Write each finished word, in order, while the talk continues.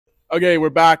Okay, we're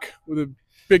back with a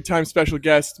big-time special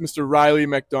guest, Mr. Riley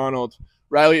MacDonald.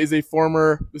 Riley is a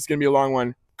former, this is going to be a long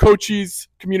one, Cochise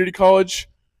Community College,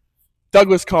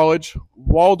 Douglas College,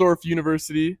 Waldorf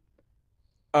University,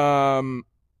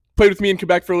 played with me in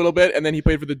Quebec for a little bit, and then he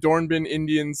played for the Dornbirn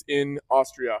Indians in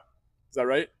Austria. Is that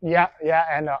right? Yeah,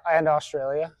 and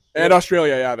Australia. And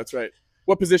Australia, yeah, that's right.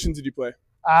 What positions did you play?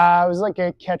 I was like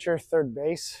a catcher, third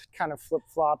base, kind of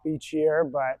flip-flop each year,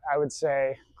 but I would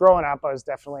say growing up, I was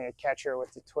definitely a catcher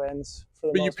with the Twins.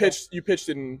 But you pitched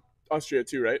in Austria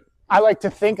too, right? I like to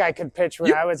think I could pitch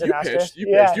when I was in Austria. You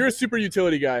pitched. You're a super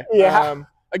utility guy. Yeah.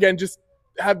 Again, just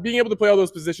being able to play all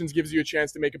those positions gives you a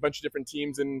chance to make a bunch of different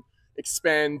teams and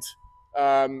expand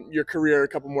your career a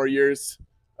couple more years.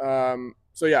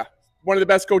 So yeah. One of the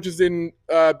best coaches in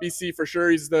BC for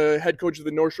sure. He's the head coach of the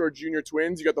North Shore Junior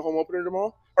Twins. You got the home opener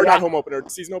tomorrow? Or not home opener,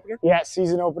 season opener? Yeah,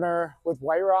 season opener with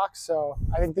White Rock. So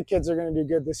I think the kids are going to do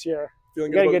good this year. Feeling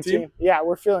good about the team? Yeah,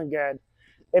 we're feeling good.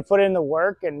 They put in the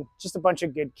work and just a bunch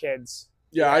of good kids.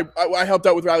 Yeah, I helped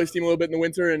out with Riley's team a little bit in the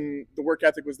winter, and the work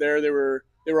ethic was there. They were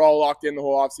all locked in the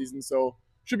whole offseason, so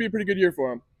should be a pretty good year for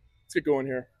them. Let's get going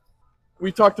here.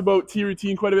 We talked about tee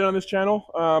routine quite a bit on this channel,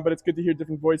 but it's good to hear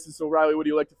different voices. So, Riley, what do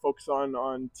you like to focus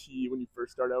on tee when you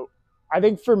first start out? I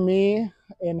think for me,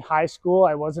 in high school,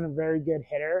 I wasn't a very good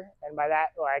hitter. And by that,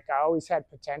 like, I always had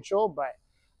potential, but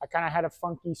I kind of had a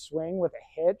funky swing with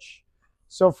a hitch.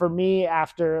 So for me,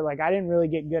 after, like, I didn't really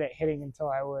get good at hitting until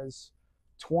I was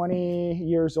 20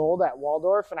 years old at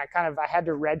Waldorf. And I had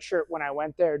to redshirt when I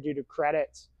went there due to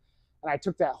credits. And I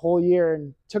took that whole year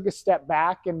and took a step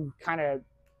back and kind of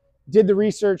did the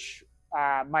research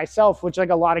myself, which like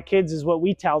a lot of kids is what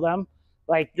we tell them.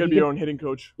 Like, you gotta be your own hitting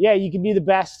coach. Yeah, you can be the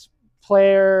best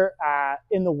player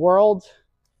in the world.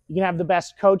 You can have the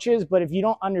best coaches, but if you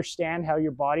don't understand how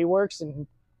your body works and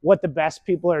what the best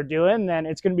people are doing, then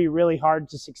it's going to be really hard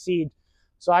to succeed.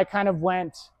 So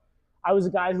I was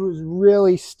a guy who was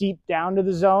really steep down to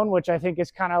the zone, which I think is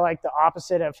kind of like the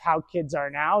opposite of how kids are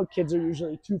now. Kids are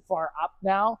usually too far up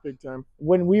now. Big time.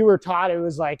 When we were taught, it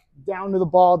was like down to the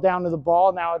ball, down to the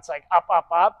ball. Now it's like up, up,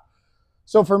 up.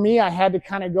 So for me, I had to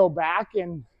kind of go back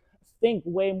and think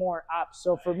way more up.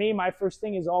 So for me, my first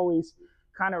thing is always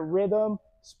kind of rhythm,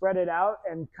 spread it out,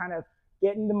 and kind of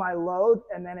get into my load.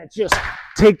 And then it's just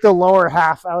take the lower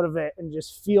half out of it and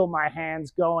just feel my hands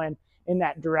going in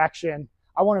that direction.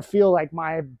 I want to feel like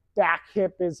my back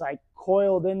hip is like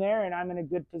coiled in there and I'm in a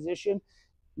good position,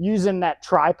 using that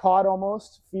tripod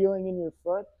almost, feeling in your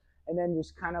foot, and then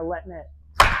just kind of letting it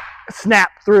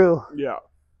snap through. Yeah.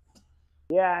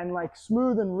 Yeah, and like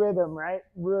smooth and rhythm, right?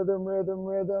 Rhythm, rhythm,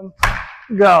 rhythm.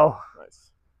 Go.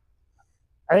 Nice.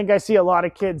 I think I see a lot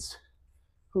of kids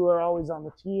who are always on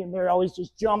the tee and they're always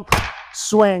just jump,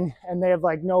 swing, and they have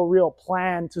like no real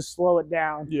plan to slow it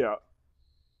down. Yeah.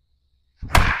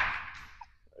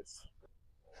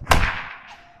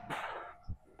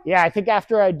 Yeah, I think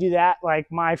after I do that,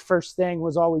 like my first thing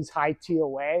was always high tee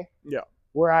away. Yeah.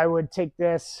 Where I would take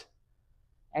this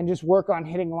and just work on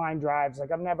hitting line drives.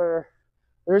 Like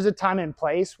there's a time and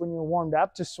place when you're warmed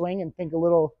up to swing and think a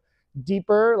little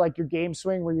deeper, like your game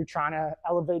swing where you're trying to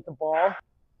elevate the ball.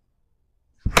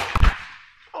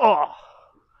 Oh,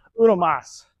 uno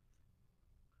más.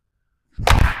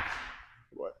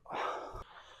 What?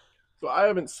 So I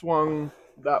haven't swung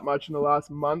that much in the last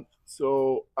month,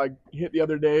 so I hit the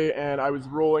other day and I was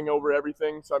rolling over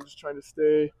everything, so I'm just trying to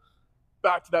stay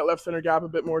back to that left center gap a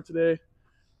bit more today,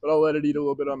 but I'll let it eat a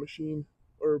little bit on machine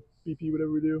or BP,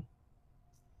 whatever we do.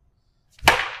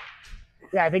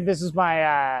 Yeah, I think this is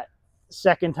my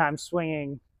second time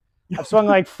swinging. I've swung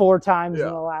like 4 times in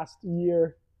the last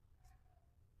year.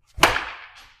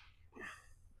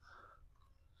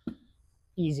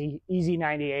 Easy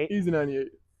 98. Easy 98.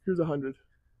 Here's 100.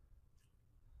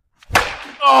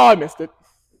 Oh, I missed it.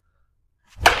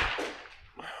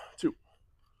 2.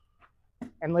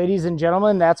 And ladies and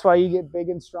gentlemen, that's why you get big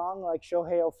and strong like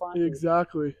Shohei Ohtani.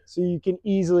 Exactly. So you can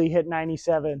easily hit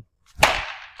 97.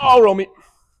 Oh, roll me.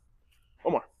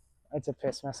 One more. That's a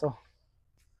piss missile.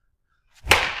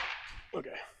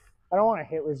 Okay. I don't want to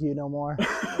hit with you no more.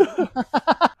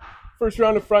 First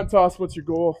round of front toss, what's your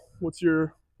goal? What's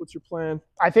your plan?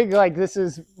 I think like this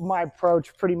is my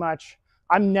approach pretty much.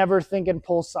 I'm never thinking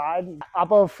pull side.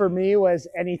 Oppo for me was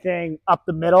anything up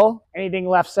the middle, anything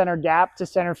left center gap to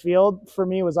center field for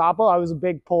me was Oppo. I was a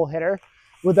big pull hitter.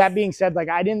 With that being said, like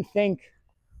I didn't think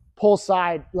pull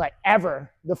side like ever.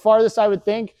 The farthest I would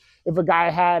think if a guy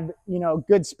had,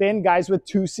 good spin, guys with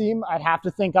 2 seam, I'd have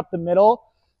to think up the middle.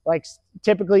 Like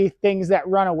typically things that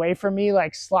run away from me,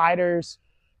 like sliders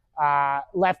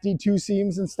lefty two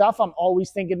seams and stuff, I'm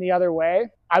always thinking the other way.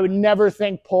 I would never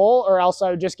think pull, or else I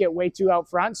would just get way too out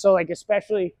front. So like,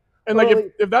 especially and early,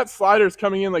 like if that slider is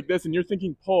coming in like this and you're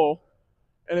thinking pull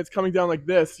and it's coming down like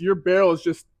this, your barrel is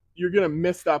just, you're going to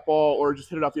miss that ball or just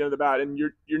hit it off the end of the bat, and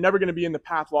you're never going to be in the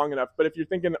path long enough. But if you're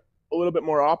thinking a little bit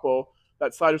more oppo,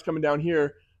 that slider's coming down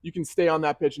here, you can stay on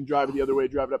that pitch and drive it the other way,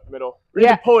 drive it up the middle. Or you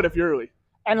can pull it if you're early.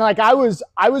 And like I was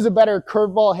a better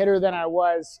curveball hitter than I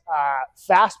was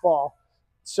fastball.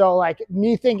 So like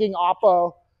me thinking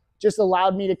oppo just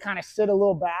allowed me to kind of sit a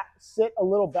little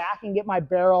back and get my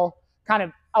barrel kind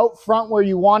of out front where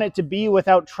you want it to be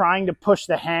without trying to push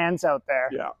the hands out there.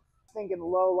 Yeah. Thinking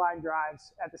low line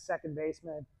drives at the second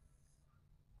baseman.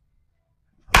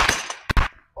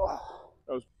 Oh.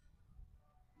 That was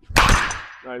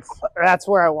nice. That's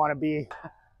where I want to be.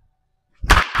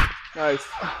 Nice.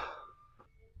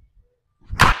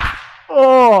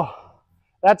 Oh,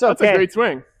 that's okay. That's a great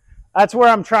swing. That's where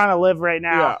I'm trying to live right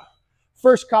now. Yeah.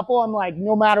 First couple, I'm like,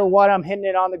 no matter what, I'm hitting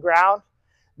it on the ground.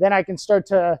 Then I can start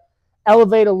to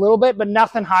elevate a little bit, but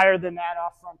nothing higher than that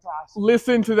off front toss.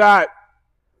 Listen to that.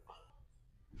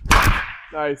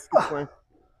 Nice. Good swing.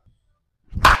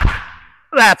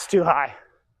 That's too high.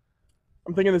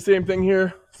 I'm thinking the same thing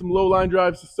here. Some low line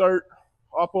drives to start,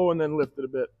 oppo, and then lift it a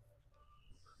bit.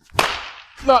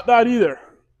 Not that either.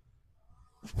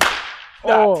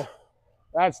 Oh,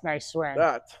 that's nice swing.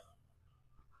 That.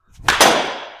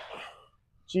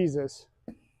 Jesus.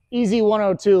 Easy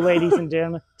 102, ladies and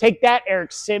gentlemen. Take that,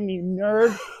 Eric Sim, you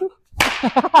nerd.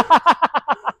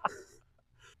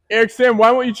 Eric Sim,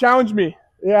 why won't you challenge me?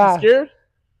 Yeah. You scared?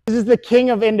 This is the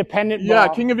king of independent ball. Yeah,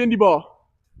 king of indie ball.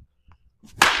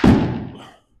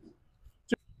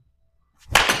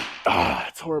 Ah,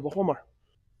 it's horrible. One more.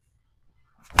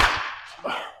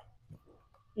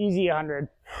 Easy 100.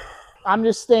 I'm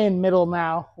just staying middle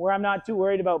now, where I'm not too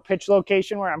worried about pitch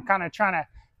location, where I'm kind of trying to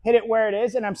hit it where it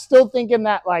is. And I'm still thinking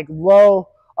that like low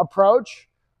approach,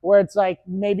 where it's like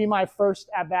maybe my first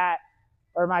at bat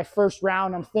or my first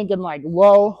round, I'm thinking like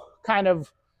low kind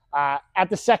of at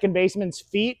the second baseman's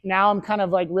feet. Now I'm kind of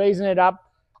like raising it up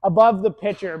above the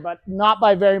pitcher, but not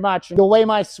by very much. The way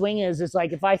my swing is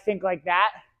like if I think like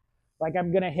that, like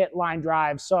I'm going to hit line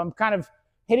drives. So I'm kind of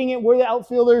hitting it where the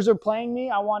outfielders are playing me.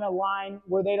 I want a line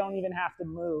where they don't even have to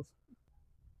move.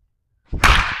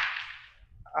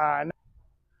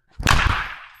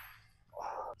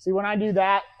 See, when I do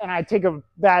that and I take a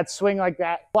bad swing like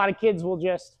that, a lot of kids will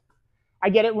just, I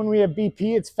get it when we have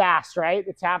BP, it's fast, right?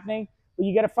 It's happening. But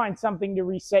you got to find something to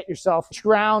reset yourself. Each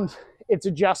round, it's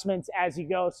adjustments as you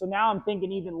go. So now I'm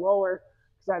thinking even lower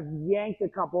because I've yanked a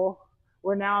couple,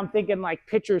 where now I'm thinking like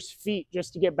pitcher's feet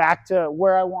just to get back to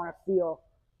where I want to feel.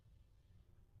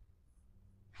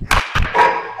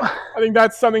 I think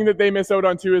that's something that they miss out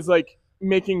on too, is like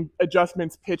making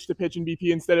adjustments pitch to pitch in BP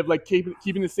instead of like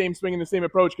keeping the same swing and the same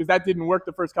approach, because that didn't work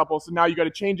the first couple. So now you got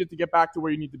to change it to get back to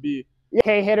where you need to be.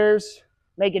 Okay, hitters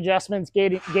make adjustments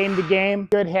game to game.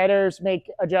 Good hitters make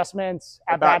adjustments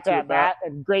at bat to at bat,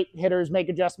 and great hitters make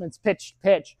adjustments pitch to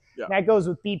pitch. Yeah. And that goes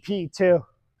with BP too.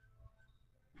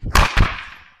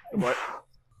 What?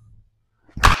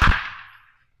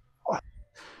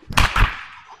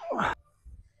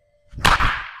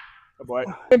 Oh boy.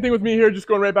 Same thing with me here, just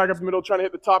going right back up the middle, trying to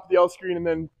hit the top of the L screen and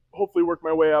then hopefully work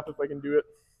my way up if I can do it.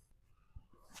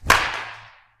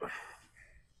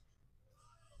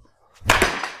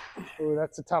 Ooh,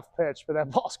 that's a tough pitch, but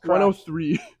that ball's crushed.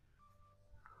 103.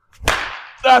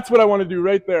 That's what I want to do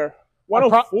right there.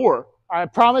 104. I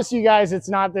promise you guys it's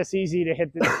not this easy to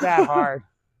hit this that hard.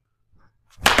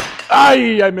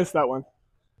 I missed that one.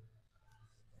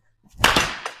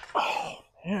 Oh,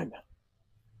 man.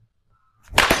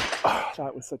 Oh,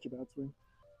 that was such a bad swing.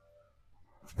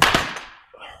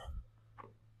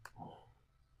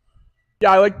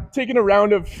 Yeah, I like taking a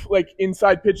round of like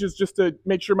inside pitches just to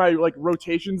make sure my like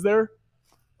rotation's there.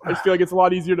 I just feel like it's a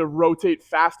lot easier to rotate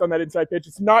fast on that inside pitch.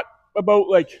 It's not about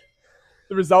like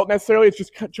the result necessarily. It's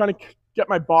just trying to get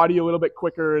my body a little bit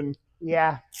quicker and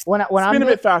yeah, when spin I'm a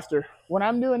bit faster. When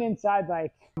I'm doing inside,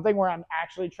 like something where I'm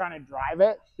actually trying to drive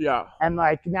it. Yeah. And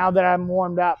like now that I'm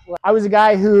warmed up, I was a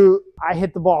guy who I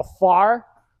hit the ball far.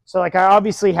 So like I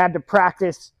obviously had to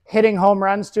practice hitting home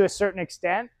runs to a certain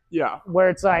extent. Yeah. Where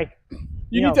it's like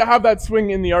you need to have that swing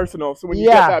in the arsenal. So when you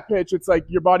get that pitch, it's like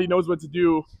your body knows what to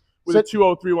do with a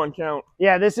 2-0, 3-1 count.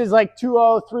 Yeah, this is like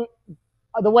 2-0, 3.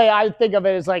 The way I think of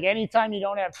it is like anytime you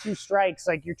don't have two strikes,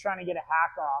 like you're trying to get a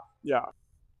hack off. Yeah.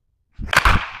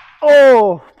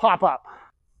 Oh, pop up.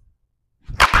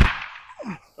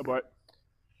 Oh, boy.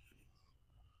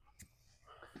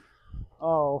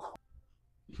 Oh.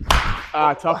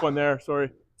 Tough one there. Sorry.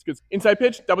 It's good. Inside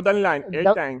pitch, double down the line.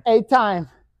 Everything. 8 time.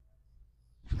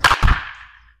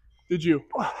 Did you?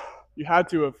 You had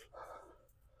to have.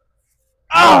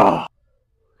 Oh!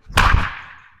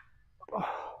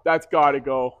 That's got to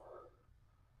go.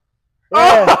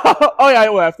 Yeah. Oh, yeah,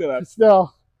 it left. It left.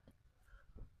 Still.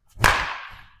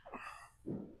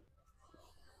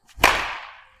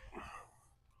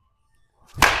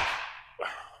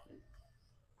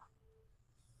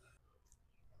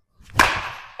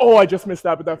 Oh, I just missed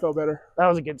that, but that felt better. That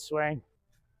was a good swing.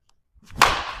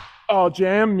 Oh,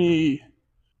 jam me.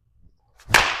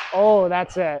 Oh,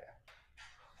 that's it.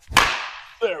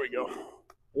 There we go.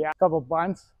 Yeah, a couple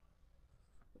bunts.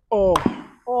 Oh.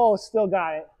 Oh, still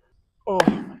got it. Oh,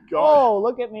 my God. Oh,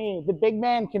 look at me. The big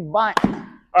man can bunt. All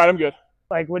right, I'm good.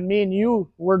 Like when me and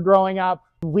you were growing up,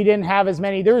 we didn't have as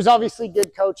many. There was obviously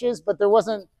good coaches, but there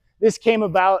wasn't. This came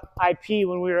about IP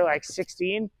when we were like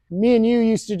 16. Me and you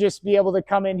used to just be able to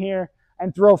come in here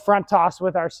and throw front toss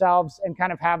with ourselves and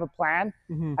kind of have a plan.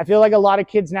 Mm-hmm. I feel like a lot of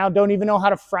kids now don't even know how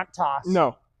to front toss.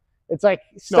 No. It's like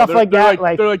stuff like that.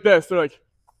 They're like this. They're like,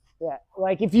 yeah.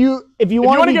 Like if you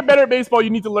want to get better at baseball,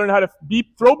 you need to learn how to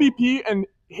throw BP and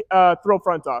throw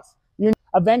front toss.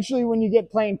 Eventually, when you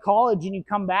get playing college and you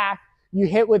come back, you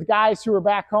hit with guys who are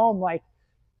back home. Like,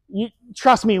 you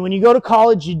trust me, when you go to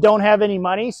college, you don't have any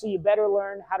money, so you better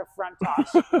learn how to front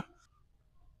toss.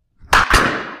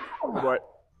 What?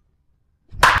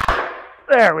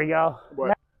 There we go.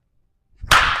 What?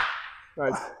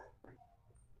 Nice.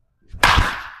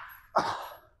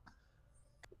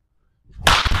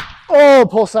 Oh,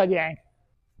 pull side yank.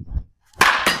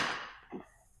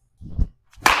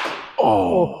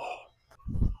 Oh.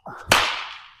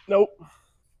 Nope.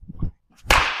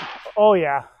 Oh,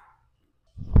 yeah.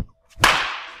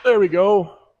 There we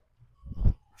go.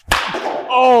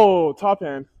 Oh, top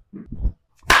hand.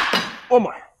 One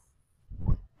more.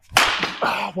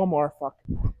 One more. Fuck.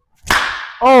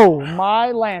 Oh,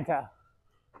 my Lanta.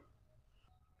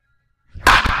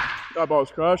 That ball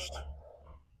was crushed.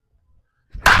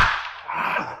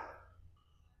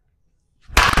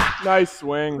 Nice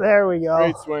swing. There we go.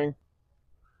 Great swing.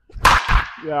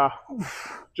 Yeah.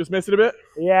 Just missed it a bit?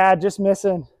 Yeah, just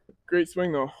missing. Great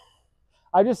swing, though.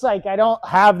 I don't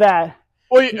have that.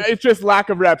 Well, it's just lack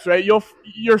of reps, right?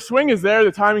 Your swing is there,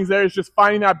 the timing's there. It's just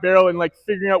finding that barrel and like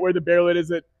figuring out where the barrel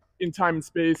is in time and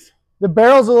space. The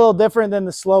barrel's a little different than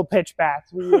the slow pitch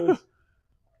bats we use.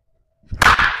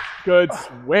 Good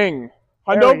swing.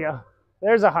 Hundo? There we go.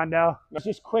 There's a hundo. It's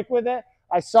just quick with it.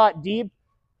 I saw it deep,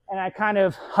 and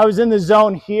I was in the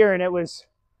zone here, and it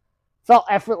felt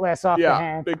effortless off the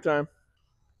hand. Yeah, big time.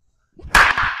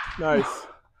 Nice.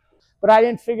 But I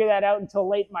didn't figure that out until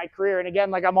late in my career. And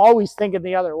again, like I'm always thinking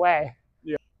the other way.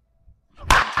 Yeah.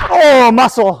 Oh,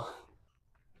 muscle.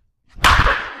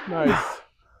 Nice.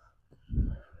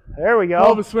 There we go.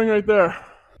 Hell of a swing right there.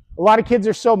 A lot of kids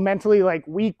are so mentally like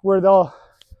weak where I'm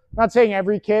not saying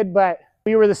every kid, but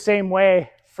we were the same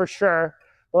way for sure.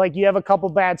 But like you have a couple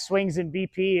bad swings in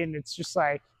BP and it's just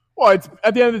like. Well, it's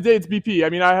at the end of the day, it's BP. I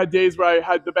mean, I had days where I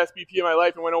had the best BP in my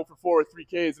life and went 0 for 4 with 3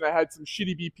 Ks, and I had some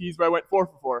shitty BPs where I went 4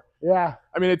 for 4. Yeah.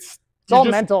 I mean, it's all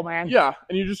mental, man. Yeah,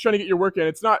 and you're just trying to get your work in.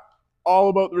 It's not all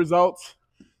about the results.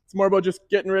 It's more about just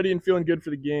getting ready and feeling good for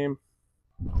the game.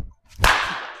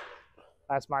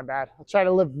 That's my bad. I'll try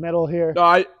to live middle here. No,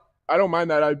 I don't mind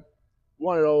that. I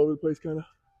want it all over the place, kind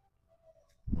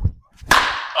of.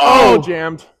 Oh,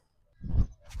 jammed.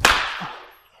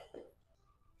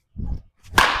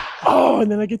 Oh,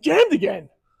 and then I get jammed again.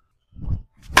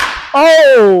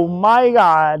 Oh, my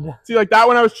God. See, like that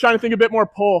one, I was trying to think a bit more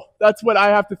pull. That's what I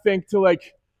have to think to, like,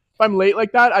 if I'm late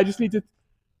like that, I just need to,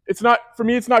 it's not, for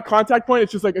me, it's not contact point.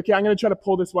 It's just like, okay, I'm going to try to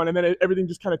pull this one, and then everything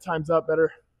just kind of times up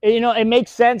better. You know, it makes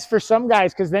sense for some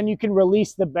guys because then you can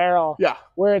release the barrel. Yeah.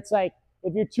 Where it's like,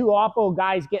 if you're too oppo,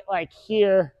 guys get like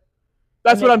here.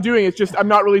 That's what I'm doing. It's just I'm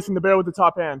not releasing the barrel with the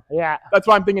top hand. Yeah. That's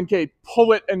why I'm thinking, okay,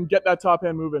 pull it and get that top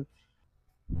hand moving.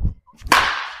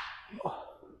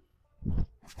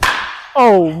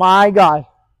 Oh, my God.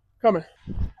 Come here.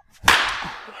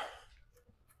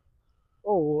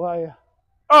 Oh,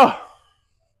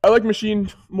 I like machine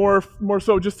more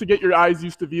so just to get your eyes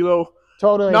used to velo.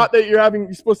 totally. Not that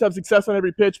you're supposed to have success on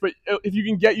every pitch, but if you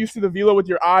can get used to the velo with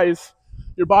your eyes,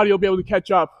 your body will be able to catch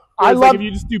up. Whereas like if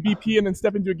you just do BP and then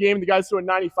step into a game and the guy's throwing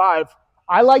 95.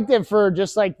 I liked it for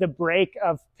just like the break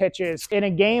of pitches. In a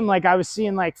game, like I was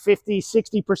seeing like 50,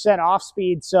 60% off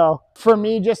speed. So for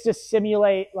me, just to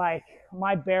simulate like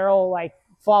my barrel, like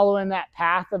following that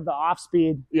path of the off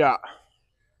speed. Yeah.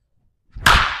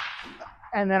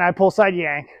 And then I pull side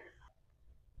yank.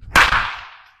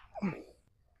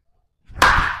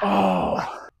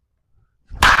 Oh.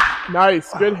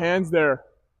 Nice. Good hands there.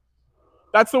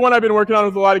 That's the one I've been working on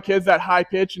with a lot of kids, that high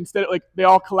pitch. Instead, like, they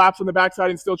all collapse on the backside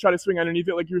and still try to swing underneath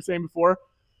it, like you were saying before.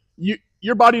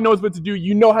 Your body knows what to do.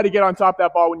 You know how to get on top of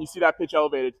that ball when you see that pitch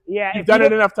elevated. Yeah. You've done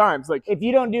it enough times. Like, if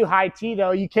you don't do high T,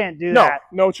 though, you can't do that.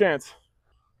 No chance.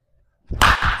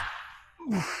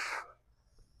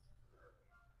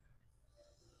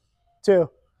 Two.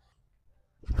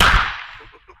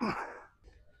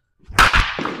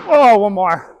 Oh, one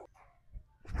more.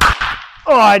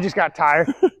 Oh, I just got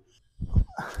tired.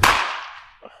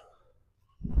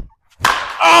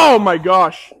 Oh my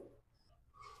gosh.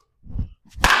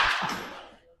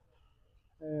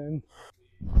 And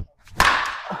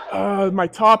my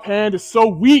top hand is so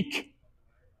weak.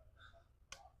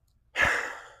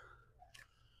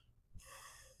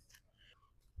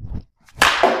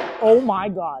 oh my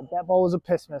God, that ball was a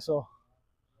piss missile.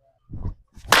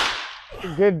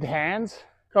 Good hands.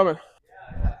 Coming.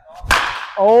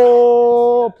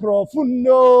 Oh,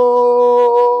 profundo.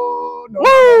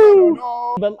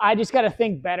 No. But I just got to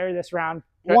think better this round.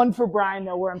 Okay. One for Brian,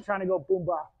 though, where I'm trying to go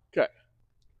boomba. Okay.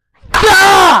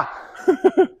 Ah!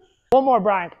 One more,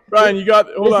 Brian. Brian, you got,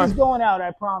 hold on. This is going out,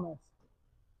 I promise.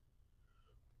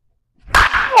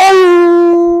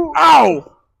 Oh!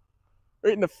 Ow!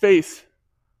 Right in the face.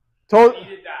 I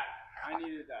needed that. I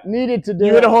needed that. Needed to do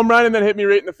You hit a home run and then hit me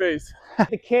right in the face.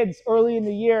 The kids early in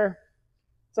the year,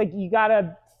 it's like you got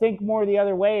to think more the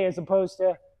other way as opposed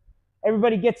to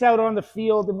everybody gets out on the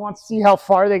field and wants to see how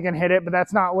far they can hit it, but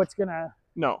that's not what's going to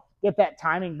get that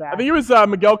timing back. I think it was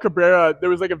Miguel Cabrera. There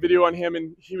was like a video on him,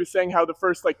 and he was saying how the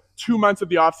first like 2 months of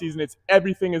the offseason, it's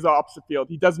everything is opposite field.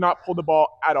 He does not pull the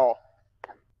ball at all.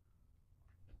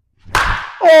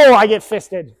 Oh, I get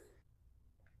fisted.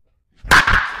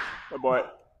 Oh boy.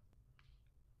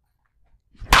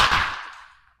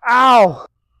 Ow.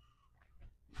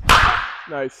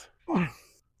 Nice.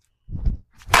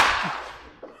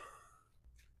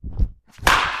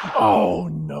 Oh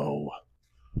no.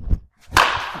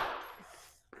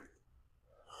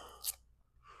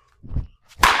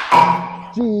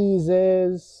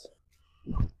 Jesus.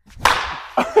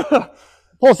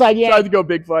 Pull side yank. Tried to go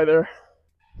big fly there.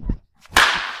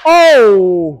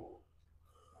 Oh.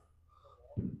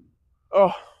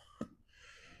 Oh.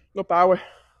 No power.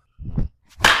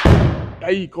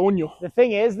 Ay, coño. The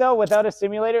thing is, though, without a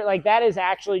simulator, like that is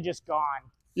actually just gone.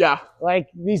 Yeah. Like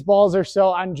these balls are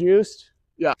so unjuiced.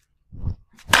 Yeah.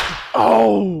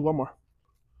 Oh, one more.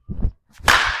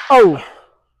 Oh.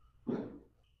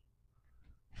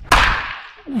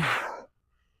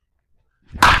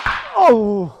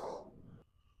 Oh.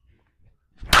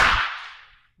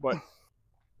 What?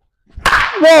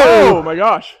 Whoa. Oh my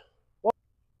gosh.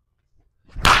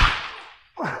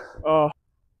 Oh.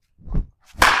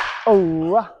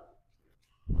 Oh.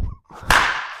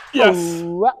 Yes.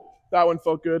 Oh. That one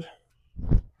felt good.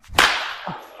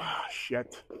 Ah,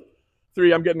 shit.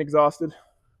 3, I'm getting exhausted.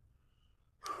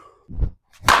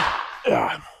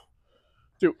 Yeah.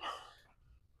 2.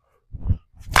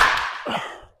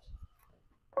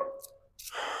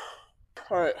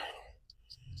 All right.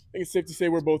 I think it's safe to say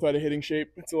we're both out of hitting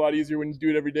shape. It's a lot easier when you do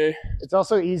it every day. It's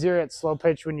also easier at slow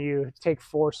pitch when you take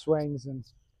 4 swings and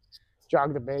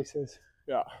jog the bases.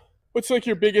 Yeah. What's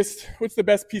the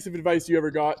best piece of advice you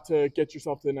ever got to get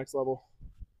yourself to the next level?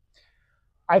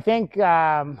 I think,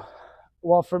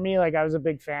 well, for me, like I was a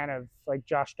big fan of like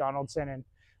Josh Donaldson, and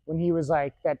when he was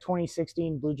like that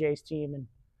 2016 Blue Jays team, and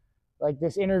like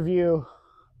this interview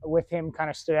with him kind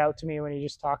of stood out to me when he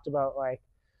just talked about like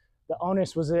the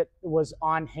onus was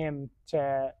on him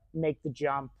to make the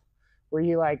jump, where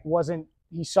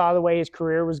he saw the way his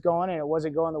career was going and it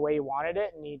wasn't going the way he wanted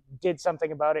it, and he did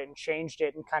something about it and changed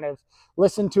it and kind of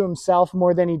listened to himself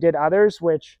more than he did others,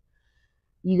 which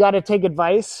you got to take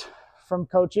advice from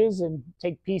coaches and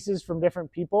take pieces from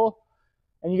different people,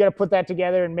 and you got to put that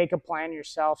together and make a plan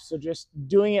yourself. So just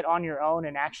doing it on your own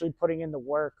and actually putting in the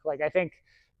work. Like I think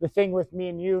the thing with me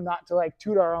and you, not to like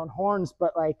toot our own horns,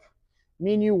 but like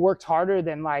me and you worked harder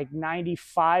than like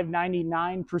 95,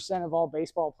 99% of all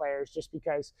baseball players, just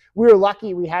because we were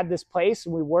lucky we had this place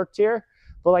and we worked here.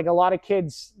 But like a lot of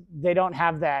kids, they don't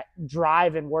have that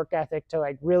drive and work ethic to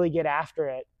like really get after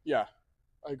it. Yeah,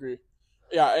 I agree.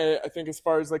 Yeah, I think as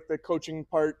far as like the coaching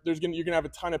part, you're gonna have a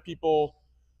ton of people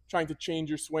trying to change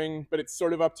your swing, but it's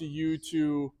sort of up to you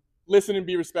to listen and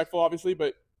be respectful, obviously.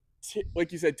 But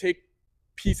like you said, take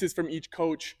pieces from each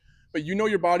coach. But you know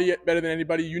your body better than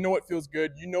anybody. You know what feels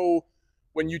good. You know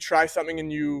when you try something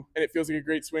and it feels like a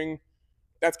great swing,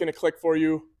 that's going to click for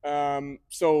you.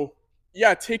 So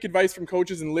yeah, take advice from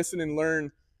coaches and listen and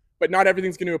learn. But not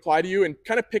everything's going to apply to you, and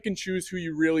kind of pick and choose who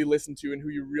you really listen to and who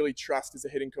you really trust as a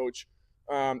hitting coach.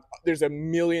 There's a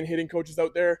million hitting coaches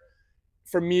out there.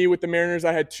 For me, with the Mariners,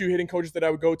 I had 2 hitting coaches that I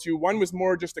would go to. One was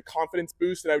more just a confidence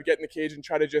boost that I would get in the cage and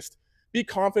try to just be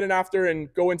confident after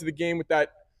and go into the game with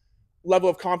that level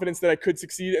of confidence that I could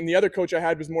succeed. And the other coach I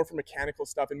had was more for mechanical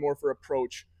stuff and more for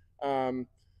approach.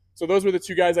 So those were the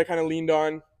 2 guys I kind of leaned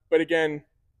on. But again,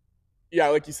 yeah,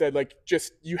 like you said, like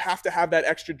just you have to have that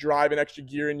extra drive and extra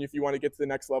gear in you if you want to get to the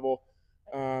next level.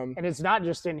 And it's not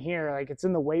just in here, like it's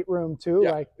in the weight room too.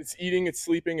 Yeah, like it's eating, it's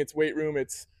sleeping, it's weight room,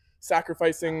 it's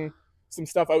sacrificing some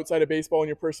stuff outside of baseball in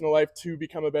your personal life to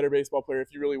become a better baseball player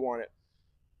if you really want it.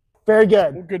 Very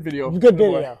good. Good video. Good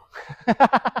video.